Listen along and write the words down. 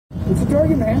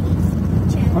target, man?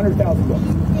 100,000 books.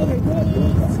 Okay, good.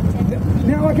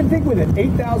 Now I can think with it.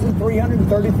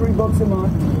 8,333 books a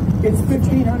month. It's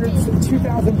 1,500,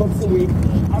 2,000 books a week.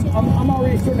 I'm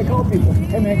already starting to call people.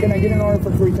 Hey, man, can I get an order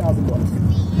for 3,000 books?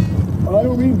 I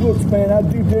don't read books, man. I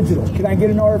do digital. Can I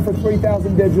get an order for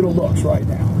 3,000 digital books right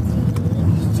now?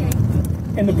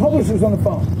 And the publisher's on the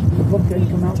phone. The book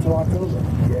didn't come out till October.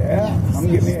 Yeah, I'm going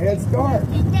to get me a head start.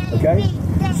 Okay?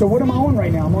 So what am I on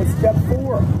right now? I'm on step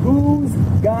 4. Who's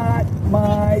got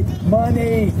my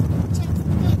money?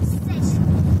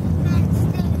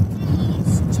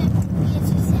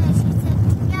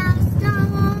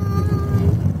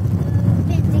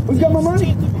 Who's got my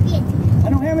money? I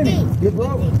don't have any. You're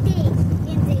broke.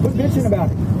 Quit bitching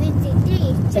about it.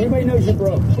 Everybody knows you're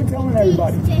broke. Quit telling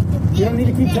everybody. You don't need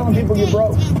to keep telling people you're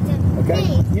broke. Okay?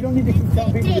 You don't need to keep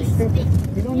telling people you're stupid.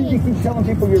 You don't need to keep telling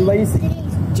people you're lazy.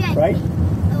 Right?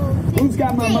 Who's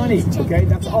got my money? Okay?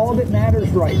 That's all that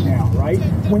matters right now, right?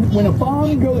 When a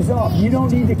bomb goes off, you don't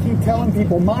need to keep telling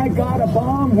people, my God, a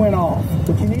bomb went off.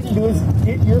 What you need to do is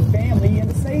get your family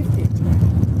into safety.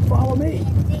 Follow me.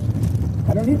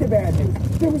 I don't need the bad news.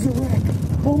 There was a wreck.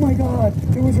 Oh my God,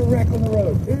 there was a wreck on the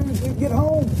road. Get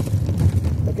home.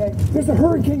 Okay? There's a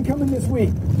hurricane coming this week.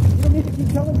 You don't need to keep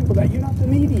telling people that. You're not the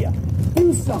media.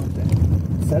 Do something.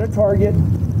 Set a target.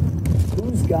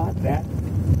 Who's got that?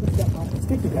 Who's got my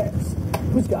sticky tags?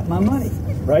 Who's got my money?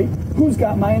 Right? Who's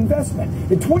got my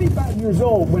investment? At 25 years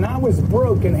old, when I was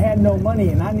broke and had no money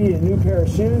and I needed a new pair of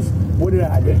shoes, what did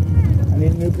I do? I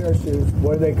need a new pair of shoes.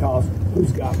 What do they cost?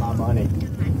 Who's got my money?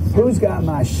 Who's got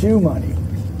my shoe money?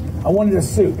 I wanted a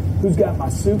suit. Who's got my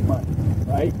suit money?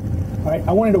 Right? All right.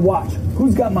 I wanted a watch.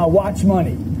 Who's got my watch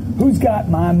money? Who's got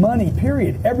my money?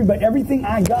 Period. Everybody. Everything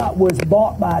I got was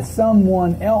bought by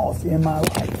someone else in my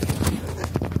life.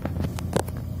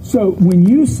 So when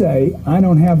you say I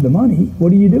don't have the money,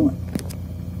 what are you doing?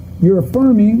 You're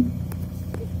affirming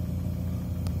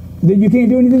that you can't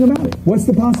do anything about it. What's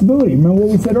the possibility? Remember what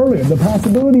we said earlier. The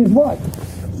possibility is what?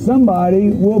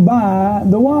 Somebody will buy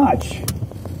the watch.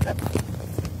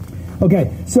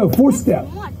 Okay, so 4th step.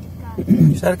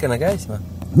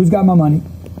 Who's got my money?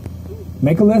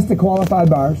 Make a list of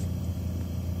qualified buyers.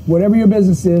 Whatever your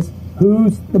business is,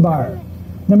 who's the buyer?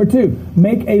 Number 2,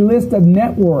 make a list of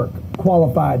network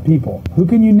qualified people. Who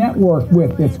can you network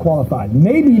with that's qualified?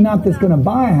 Maybe not that's going to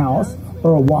buy a house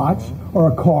or a watch or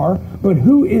a car, but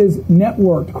who is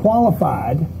networked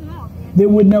qualified that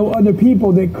would know other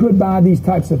people that could buy these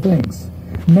types of things.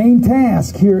 Main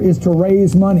task here is to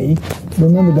raise money.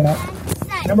 Remember that.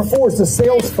 Number 4 is the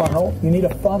sales funnel. You need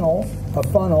a funnel,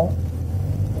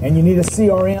 and you need a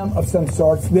CRM of some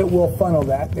sorts that will funnel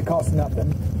that. It costs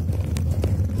nothing.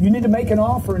 You need to make an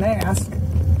offer and ask,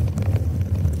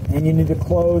 and you need to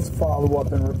close, follow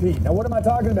up, and repeat. Now, what am I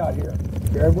talking about here?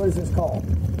 Jared, what is this called?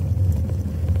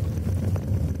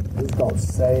 It's called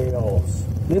sales.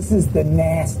 This is the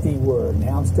nasty word.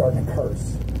 Now I'm starting to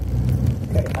curse.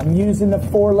 Okay, I'm using the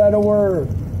 4-letter word.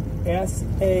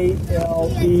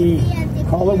 S-A-L-E.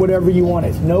 Call it whatever you want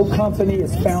it. No company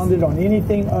is founded on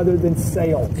anything other than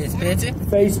sales.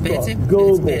 Facebook,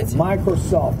 Google,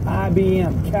 Microsoft,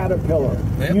 IBM, Caterpillar.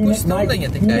 You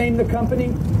name the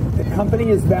company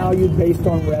is valued based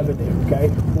on revenue, okay?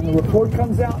 When the report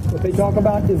comes out, what they talk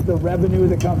about is the revenue of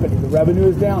the company. The revenue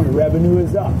is down, the revenue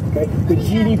is up, okay? The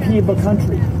GDP of a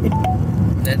country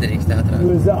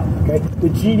is up, okay? The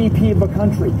GDP of a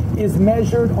country is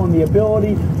measured on the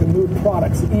ability to move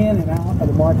products in and out of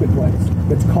the marketplace.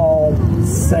 It's called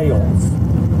sales.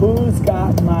 Who's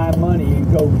got my money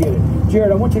and go get it?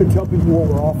 Jared, I want you to tell people what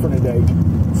we're offering today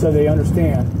so they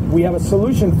understand. We have a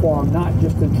solution for them, not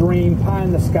just a dream, pie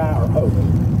in the sky, or hope.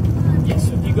 Yes,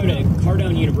 so if you go to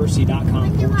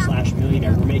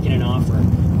cardoneuniversity.com/millionaire, we're making an offer.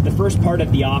 The first part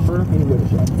of the offer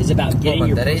is about getting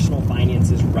your personal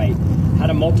finances right. How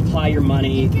to multiply your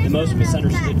money, the most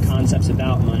misunderstood concepts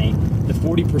about money, the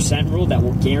 40% rule that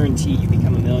will guarantee you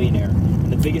become a millionaire,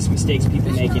 and the biggest mistakes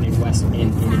people make in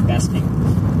investing.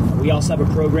 We also have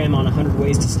a program on 100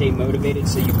 ways to stay motivated,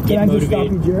 so you can get motivated. Can I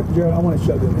just stop you, Jared? I want to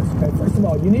show you this. Okay, first of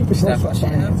all, you need your personal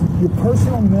finances. Your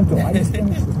personal mental. I just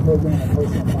finished this program on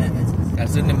personal finances.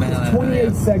 There's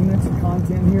 28 segments of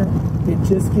content here that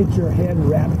just get your head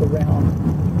wrapped around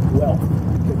wealth.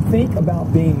 To think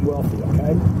about being wealthy,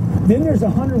 okay? Then there's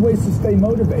 100 ways to stay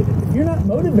motivated. If you're not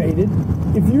motivated,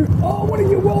 I want to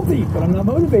get wealthy, but I'm not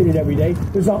motivated every day,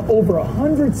 there's over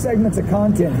 100 segments of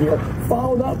content here,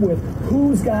 followed up with,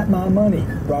 who's got my money,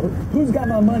 Robert? Who's got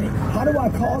my money? How do I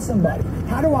call somebody?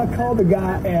 How do I call the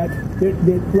guy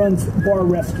that runs Bar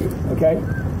Rescue, okay?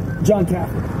 John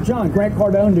Tafford. John, Grant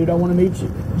Cardone, dude, I want to meet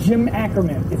you. Jim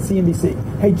Ackerman at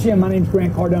CNBC. Hey, Jim, my name's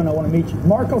Grant Cardone, I want to meet you.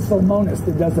 Marco Solomonis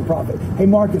that does The Profit. Hey,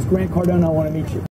 Marcus, Grant Cardone, I want to meet you.